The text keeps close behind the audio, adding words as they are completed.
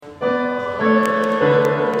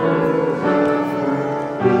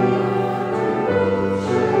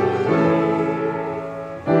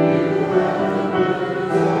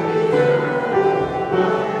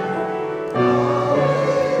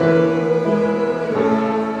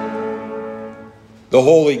The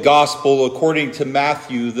Holy Gospel according to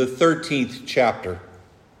Matthew, the 13th chapter.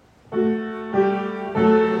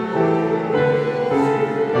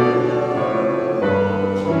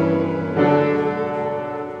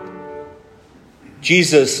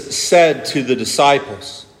 Jesus said to the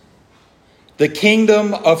disciples, "The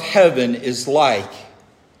kingdom of heaven is like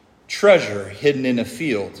treasure hidden in a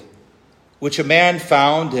field, which a man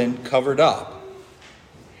found and covered up.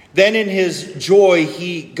 Then in his joy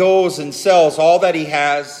he goes and sells all that he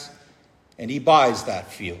has, and he buys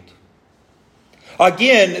that field.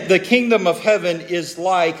 Again, the kingdom of heaven is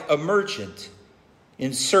like a merchant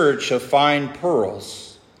in search of fine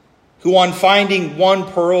pearls, who on finding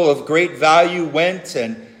one pearl of great value went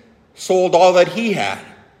and sold all that he had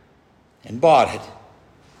and bought it.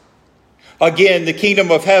 Again, the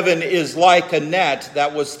kingdom of heaven is like a net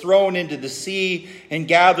that was thrown into the sea and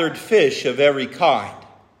gathered fish of every kind.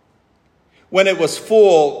 When it was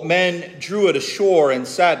full, men drew it ashore and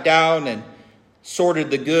sat down and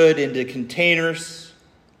sorted the good into containers,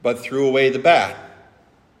 but threw away the bad.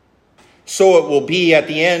 So it will be at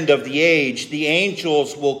the end of the age. The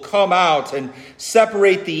angels will come out and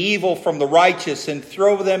separate the evil from the righteous and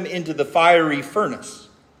throw them into the fiery furnace.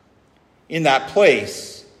 In that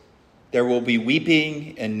place, there will be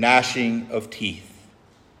weeping and gnashing of teeth.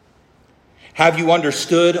 Have you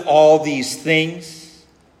understood all these things?"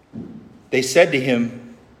 They said to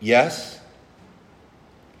him, "Yes."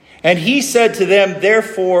 And he said to them,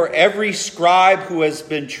 "Therefore, every scribe who has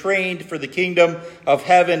been trained for the kingdom of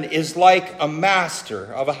heaven is like a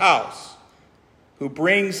master of a house, who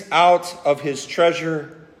brings out of his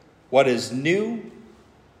treasure what is new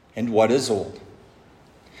and what is old."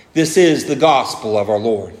 This is the gospel of our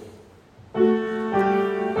Lord.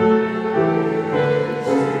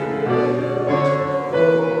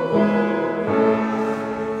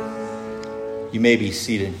 You may be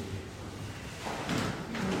seated.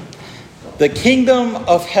 The kingdom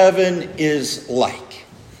of heaven is like.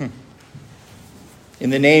 In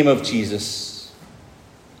the name of Jesus,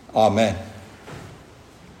 amen.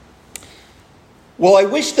 Well, I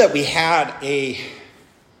wish that we had a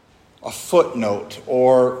footnote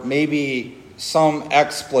or maybe some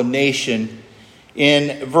explanation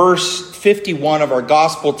in verse 51 of our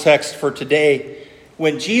gospel text for today,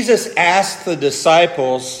 when Jesus asked the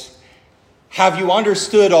disciples, "Have you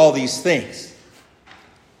understood all these things?"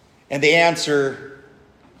 And they answer,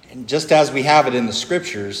 and just as we have it in the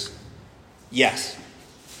scriptures, yes.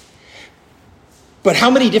 But how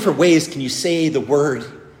many different ways can you say the word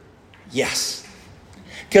yes?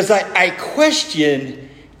 Because I question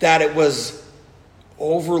that it was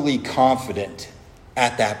overly confident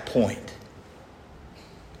at that point.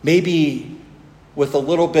 Maybe with a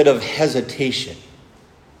little bit of hesitation.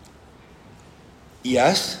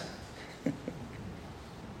 Yes?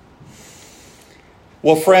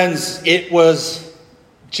 Well, friends, it was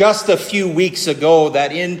just a few weeks ago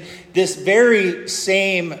that in this very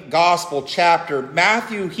same gospel chapter,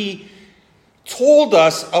 Matthew, he told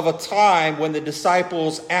us of a time when the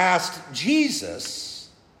disciples asked Jesus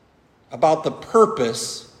about the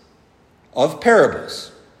purpose of parables.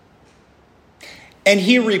 And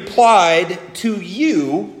he replied, "To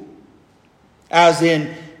you," as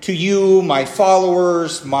in to you, my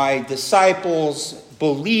followers, my disciples,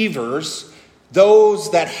 believers,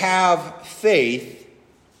 those that have faith,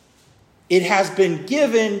 it has been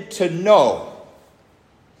given to know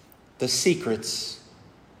the secrets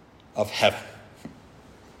of heaven.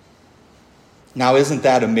 Now, isn't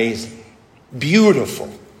that amazing? Beautiful.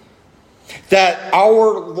 That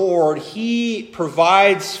our Lord, he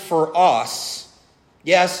provides for us,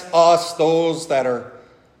 yes, us, those that are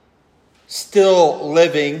still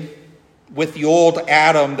living with the old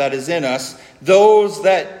Adam that is in us, those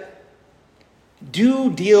that do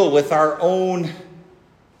deal with our own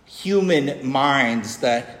human minds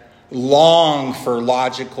that long for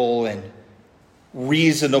logical and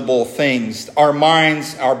reasonable things. Our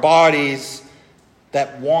minds, our bodies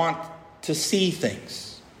that want to see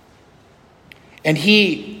things. And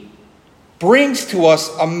he brings to us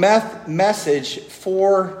a message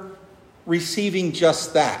for receiving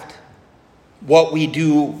just that, what we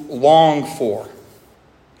do long for.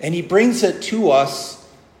 And he brings it to us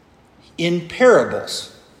in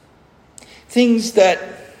parables. Things that,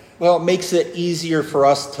 well, makes it easier for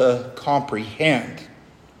us to comprehend.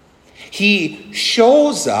 He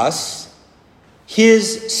shows us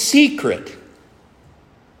his secret,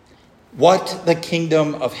 what the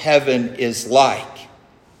kingdom of heaven is like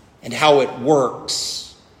and how it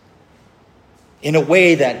works in a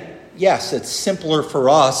way that, yes, it's simpler for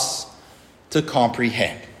us to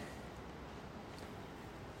comprehend.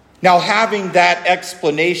 Now, having that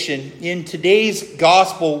explanation, in today's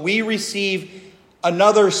gospel, we receive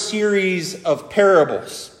another series of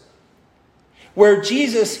parables where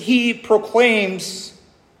Jesus, he proclaims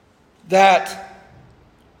that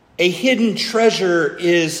a hidden treasure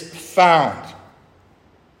is found,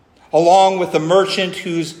 along with a merchant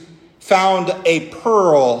who's found a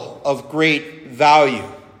pearl of great value.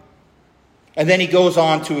 And then he goes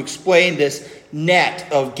on to explain this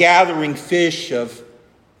net of gathering fish of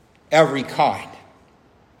every kind.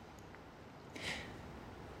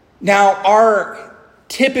 Now, our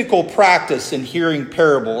typical practice in hearing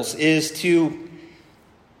parables is to,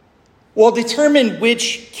 determine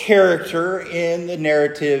which character in the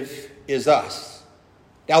narrative is us.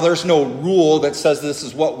 Now, there's no rule that says this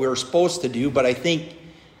is what we're supposed to do, but I think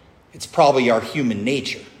it's probably our human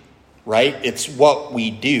nature, right? It's what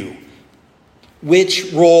we do.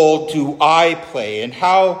 Which role do I play? And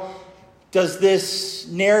how does this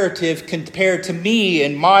narrative compare to me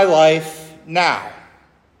in my life now?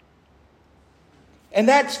 And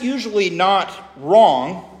that's usually not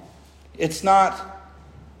wrong. It's not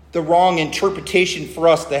the wrong interpretation for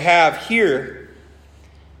us to have here.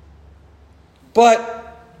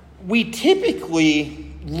 But we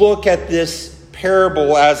typically look at this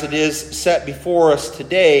parable as it is set before us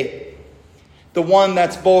today, the one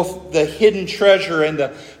that's both the hidden treasure and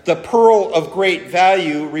the pearl of great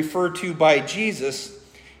value referred to by Jesus,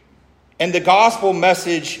 and the gospel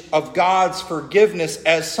message of God's forgiveness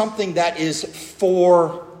as something that is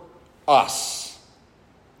for us,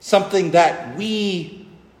 something that we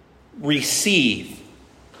receive.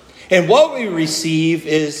 And what we receive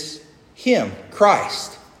is Him,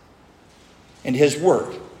 Christ, and His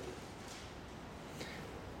Word.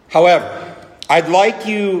 However, I'd like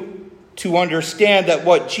you to understand that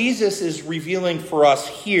what Jesus is revealing for us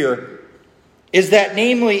here is that,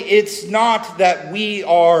 namely, it's not that we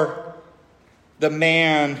are the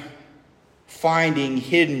man finding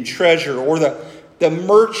hidden treasure or the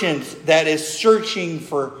merchant that is searching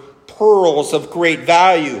for pearls of great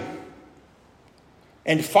value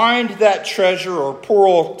and find that treasure or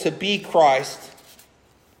pearl to be Christ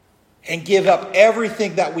and give up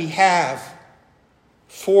everything that we have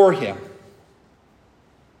for Him.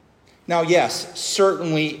 Now, yes,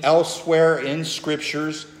 certainly elsewhere in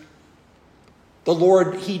Scriptures, the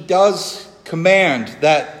Lord, He does command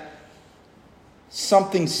that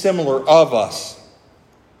something similar of us.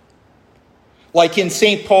 Like in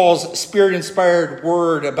St. Paul's Spirit-inspired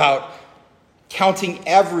word about counting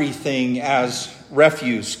everything as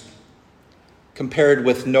refuse compared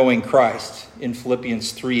with knowing Christ in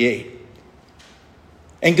Philippians 3:8.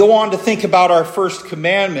 And go on to think about our first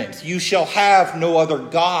commandment. You shall have no other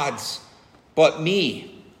gods but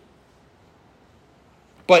me.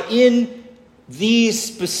 But in these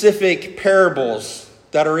specific parables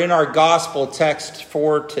that are in our gospel text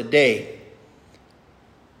for today,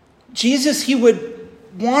 Jesus, He would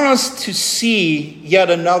want us to see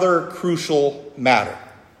yet another crucial matter.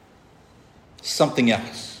 Something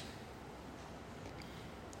else.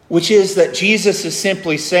 Which is that Jesus is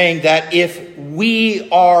simply saying that if we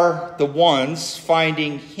are the ones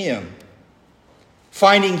finding Him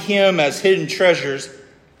as hidden treasures,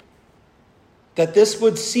 that this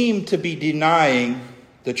would seem to be denying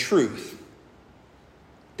the truth.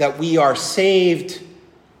 That we are saved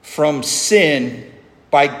from sin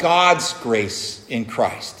by God's grace in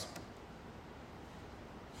Christ.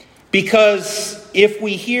 Because if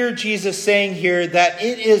we hear Jesus saying here that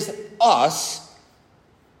it is us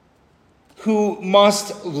who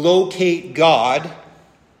must locate God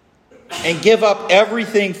and give up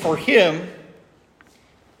everything for Him,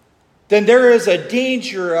 then there is a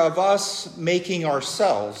danger of us making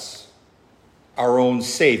ourselves our own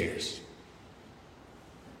saviors.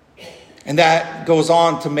 And that goes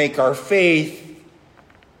on to make our faith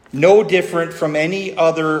no different from any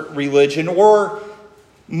other religion or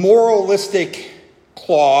moralistic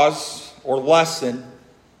clause or lesson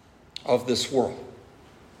of this world.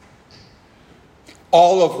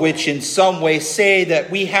 All of which in some way say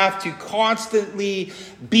that we have to constantly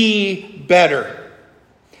be better.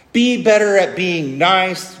 Be better at being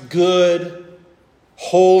nice, good,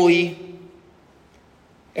 holy.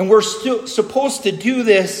 And we're still supposed to do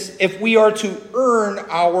this if we are to earn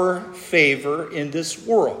our favor in this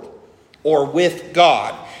world or with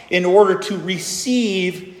God in order to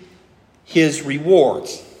receive His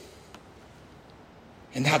rewards.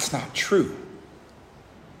 And that's not true.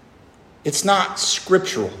 It's not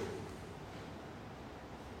scriptural.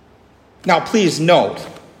 Now, please note,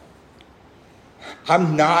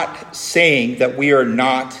 I'm not saying that we are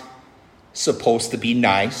not supposed to be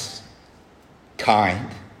nice, kind,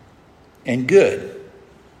 and good.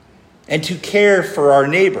 and to care for our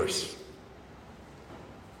neighbors.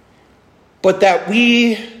 But that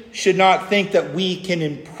we should not think that we can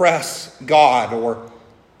impress God or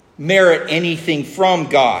merit anything from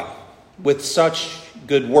God with such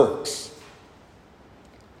good works.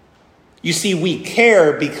 You see, we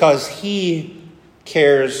care because he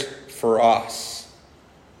cares for us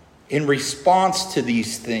in response to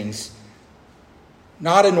these things,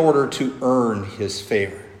 not in order to earn his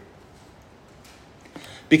favor.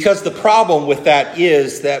 Because the problem with that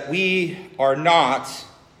is that we are not,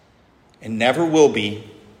 and never will be,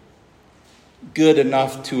 good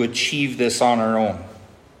enough to achieve this on our own.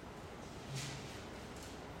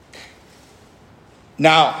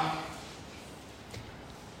 Now,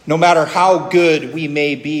 no matter how good we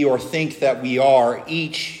may be or think that we are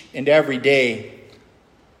each and every day,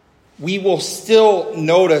 we will still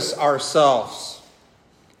notice ourselves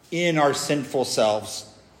in our sinful selves.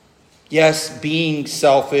 Yes, being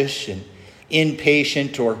selfish and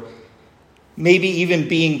impatient, or maybe even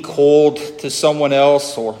being cold to someone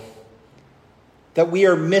else, or that we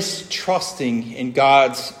are mistrusting in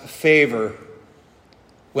God's favor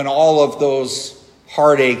when all of those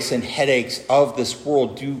heartaches and headaches of this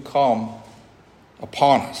world do come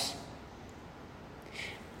upon us.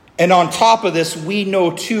 And on top of this, we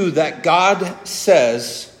know too that God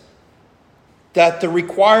says that the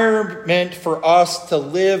requirement for us to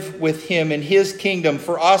live with him in his kingdom,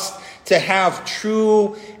 for us to have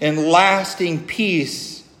true and lasting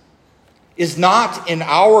peace, is not in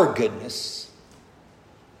our goodness,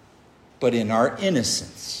 but in our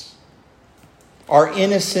innocence. Our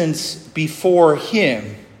innocence before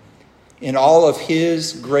him in all of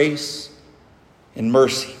his grace and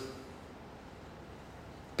mercy.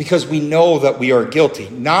 Because we know that we are guilty,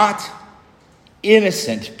 not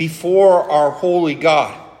innocent before our holy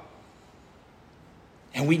God.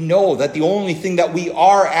 And we know that the only thing that we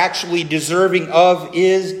are actually deserving of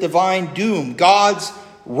is divine doom, God's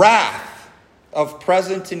wrath of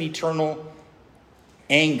present and eternal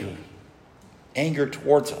anger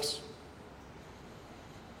towards us.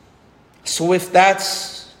 So if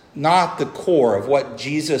that's not the core of what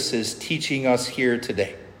Jesus is teaching us here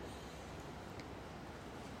today,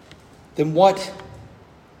 then what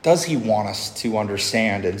does he want us to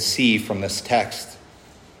understand and see from this text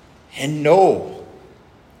and know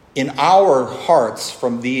in our hearts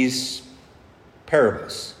from these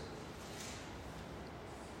parables?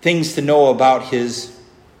 Things to know about his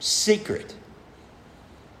secret,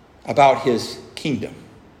 about his kingdom.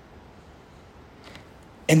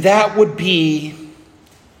 And that would be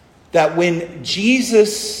that when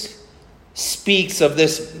Jesus speaks of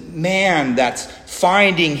this man that's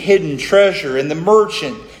finding hidden treasure and the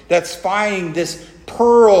merchant that's finding this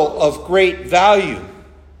pearl of great value,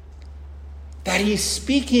 that he's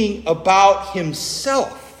speaking about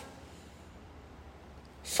himself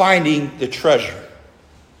finding the treasure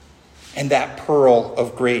and that pearl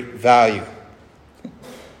of great value.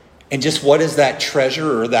 And just what is that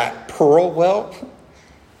treasure or that pearl? Well,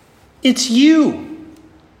 it's you.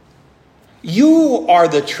 You are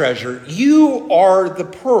the treasure. You are the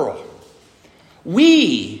pearl.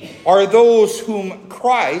 We are those whom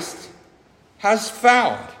Christ has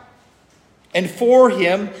found, and for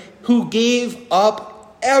him who gave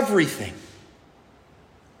up everything,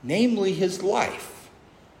 namely his life,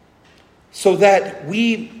 so that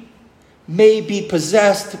we may be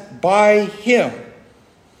possessed by him,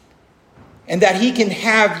 and that he can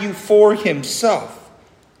have you for himself,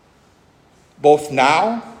 both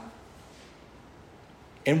now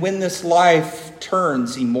and when this life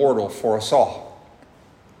turns immortal for us all.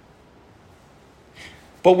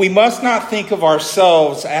 But we must not think of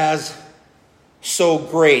ourselves as so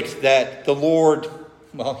great that the Lord,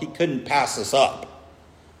 well, he couldn't pass us up.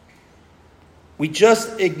 We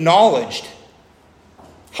just acknowledged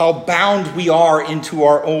how bound we are into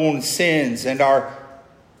our own sins and our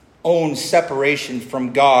own separation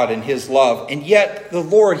from God and his love. And yet the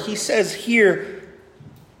Lord, he says here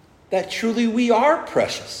that truly we are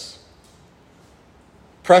precious.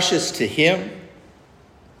 Precious to him.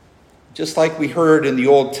 Just like we heard in the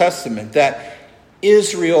Old Testament, that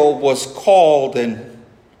Israel was called and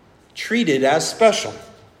treated as special,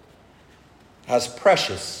 as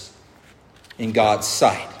precious in God's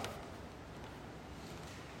sight.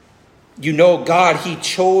 You know, God, he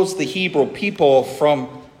chose the Hebrew people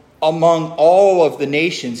from among all of the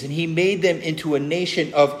nations, and he made them into a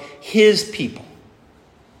nation of his people.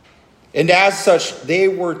 And as such, they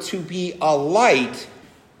were to be a light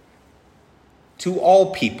to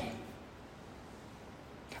all people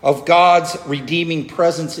of God's redeeming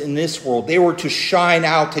presence in this world. They were to shine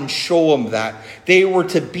out and show him that. They were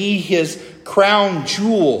to be his crown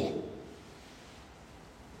jewel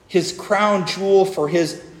his crown jewel for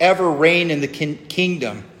his ever reign in the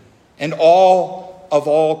kingdom and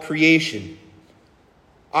all creation.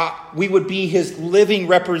 We would be his living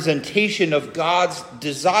representation of God's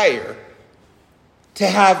desire to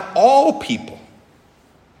have all people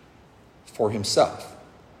for himself.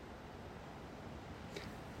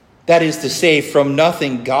 That is to say, from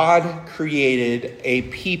nothing, God created a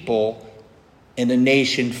people and a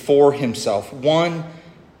nation for himself, one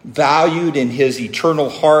valued in his eternal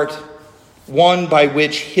heart, one by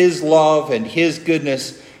which his love and his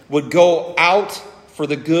goodness would go out for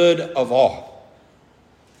the good of all,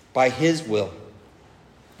 by his will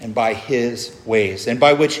and by his ways, and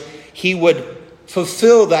by which he would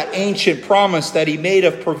fulfill that ancient promise that he made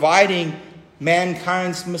of providing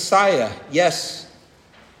mankind's Messiah. Yes,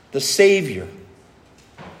 the Savior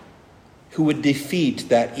who would defeat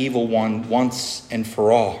that evil one once and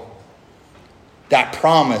for all. That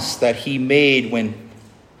promise that he made when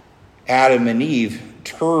Adam and Eve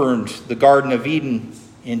turned the Garden of Eden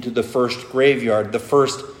into the first graveyard, the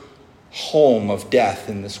first home of death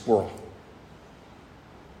in this world.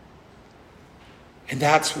 And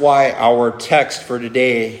that's why our text for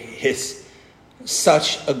today is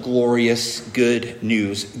such a glorious good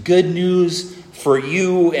news. Good news for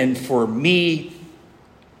you and for me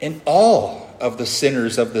and all of the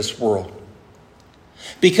sinners of this world.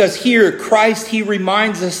 Because here, Christ, he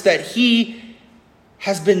reminds us that he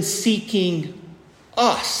has been seeking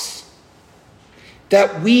us.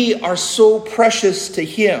 That we are so precious to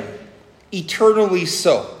him, eternally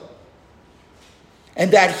so.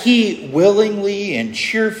 And that he willingly and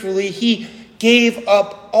cheerfully, he gave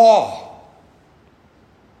up all,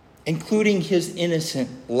 including his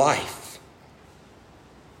innocent life,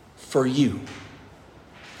 for you,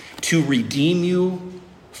 to redeem you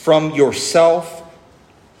from yourself,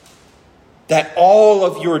 that all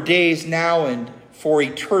of your days now and for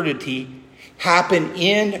eternity happen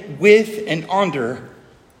in, with, and under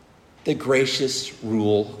the gracious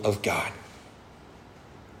rule of God.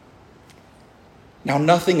 Now,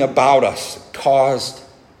 nothing about us caused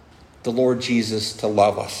the Lord Jesus to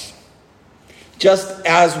love us. Just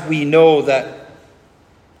as we know that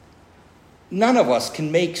none of us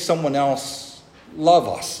can make someone else love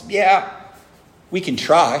us. Yeah, we can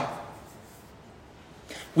try.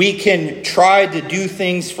 We can try to do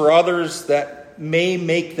things for others that may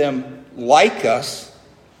make them like us.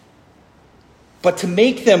 But to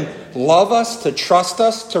make them love us, to trust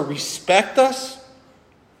us, to respect us,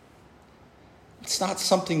 it's not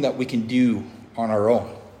something that we can do on our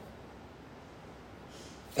own.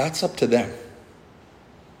 That's up to them.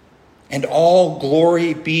 And all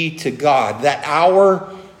glory be to God that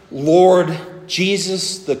our Lord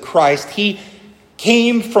Jesus the Christ, he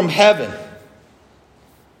came from heaven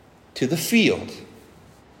to the field,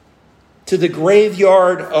 to the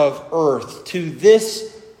graveyard of earth, to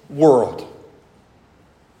this world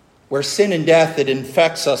where sin and death, it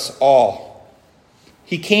infects us all.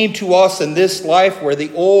 He came to us in this life where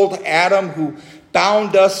the old Adam who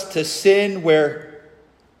bound us to sin, where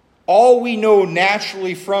all we know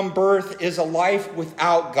naturally from birth is a life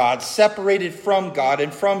without God, separated from God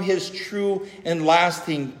and from his true and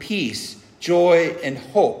lasting peace, joy, and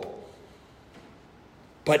hope.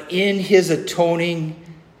 But in his atoning,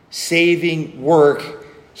 saving work,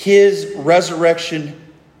 his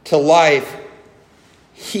resurrection to life,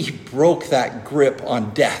 he broke that grip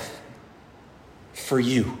on death for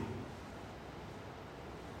you.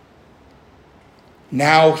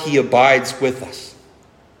 Now he abides with us.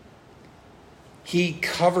 He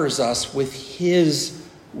covers us with his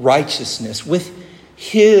righteousness, with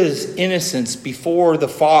his innocence before the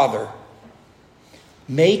Father,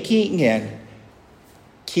 making and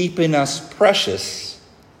keeping us precious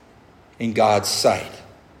in God's sight,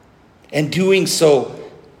 and doing so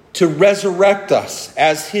to resurrect us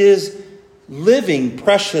as his living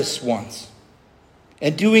precious ones,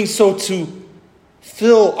 and doing so to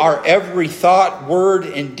fill our every thought, word,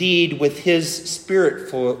 and deed with his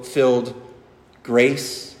Spirit-filled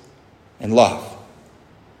grace and love.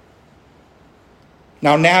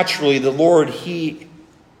 Now, naturally, the Lord, he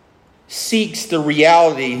seeks the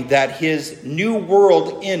reality that his new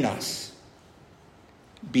world in us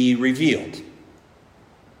be revealed.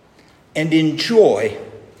 And in joy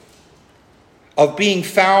of being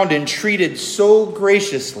found and treated so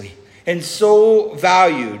graciously and so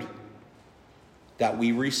valued, that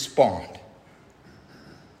we respond.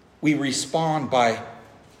 We respond by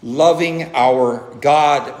loving our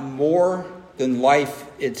God more than life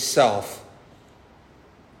itself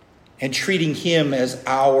and treating him as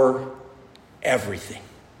our everything.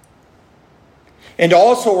 And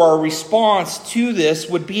also our response to this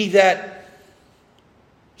would be that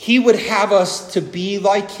He would have us to be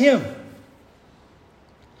like him.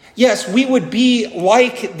 Yes, we would be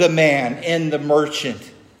like the man and the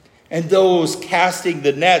merchant and those casting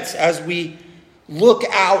the nets as we look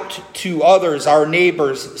out to others, our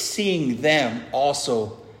neighbors, seeing them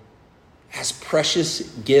also as precious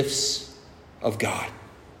gifts of God.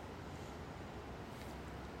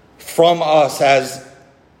 From us as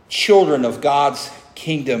children of God's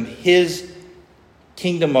kingdom, his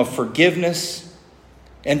kingdom of forgiveness,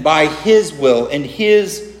 and by his will and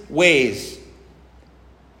his ways,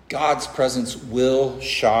 God's presence will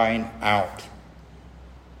shine out.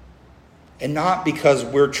 And not because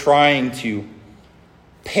we're trying to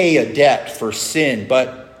pay a debt for sin,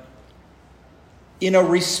 but in a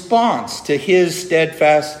response to his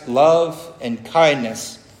steadfast love and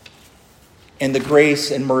kindness and the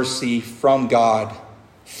grace and mercy from God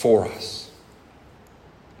for us.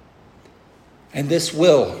 And this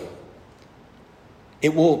will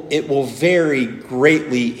vary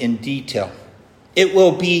greatly in detail. It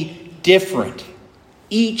will be different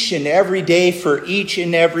each and every day for each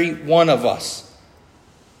and every one of us.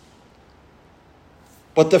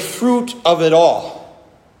 But the fruit of it all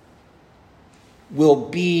will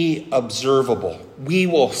be observable. We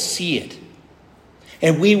will see it.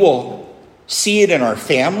 And we will see it in our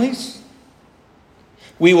families.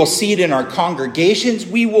 We will see it in our congregations.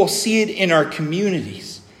 We will see it in our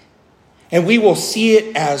communities. And we will see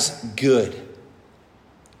it as good.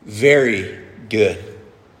 Very good.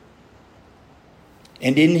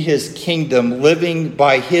 And in his kingdom, living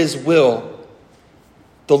by his will,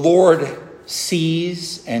 the Lord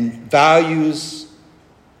sees and values,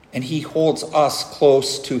 and he holds us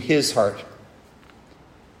close to his heart,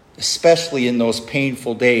 especially in those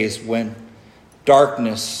painful days when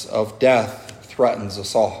darkness of death threatens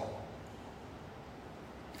us all.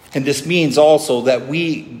 And this means also that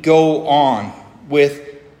we go on with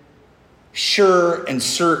sure and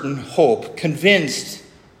certain hope, convinced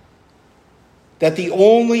that the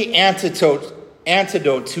only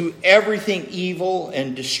antidote to everything evil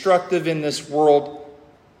and destructive in this world,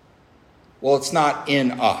 well, it's not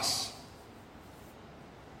in us,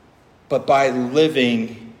 but by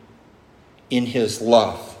living in his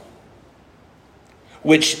love.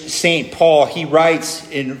 Which St. Paul, he writes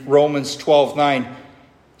in Romans 12:9,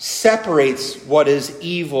 separates what is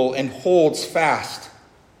evil and holds fast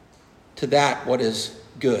to that what is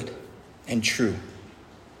good and true.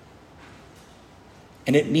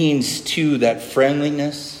 And it means, too, that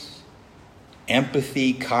friendliness,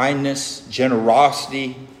 empathy, kindness,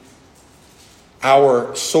 generosity,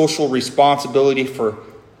 our social responsibility for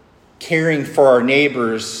caring for our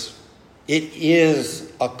neighbors, it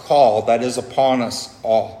is a call that is upon us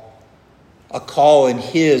all. A call in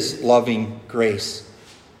his loving grace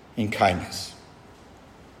and kindness.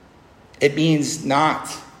 It means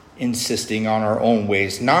not insisting on our own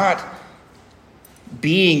ways, not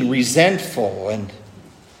being resentful and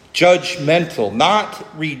judgmental, not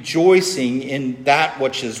rejoicing in that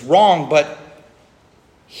which is wrong, but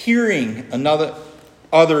hearing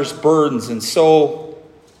others' burdens and so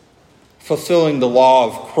fulfilling the law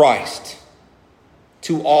of Christ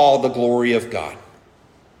to all the glory of God.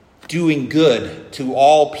 Doing good to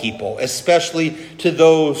all people, especially to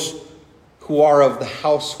those who are of the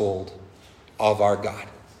household of our God.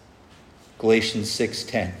 Galatians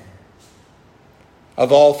 6:10.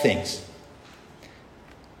 Of all things,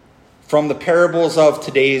 from the parables of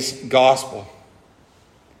today's gospel,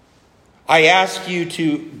 I ask you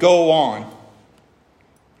to go on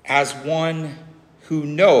as one who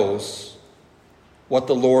knows what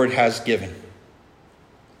the Lord has given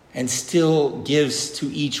and still gives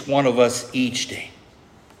to each one of us each day.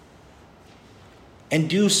 And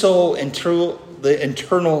do so until the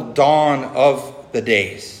eternal dawn of the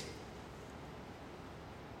days.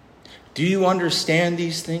 Do you understand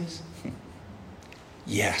these things?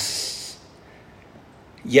 Yes.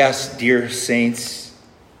 Yes, dear saints.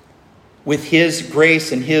 With his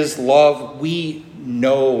grace and his love, we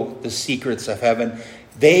know the secrets of heaven.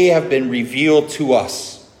 They have been revealed to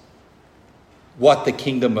us. What the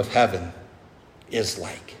kingdom of heaven is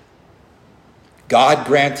like. God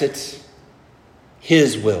grant it,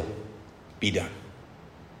 his will be done.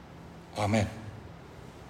 Amen.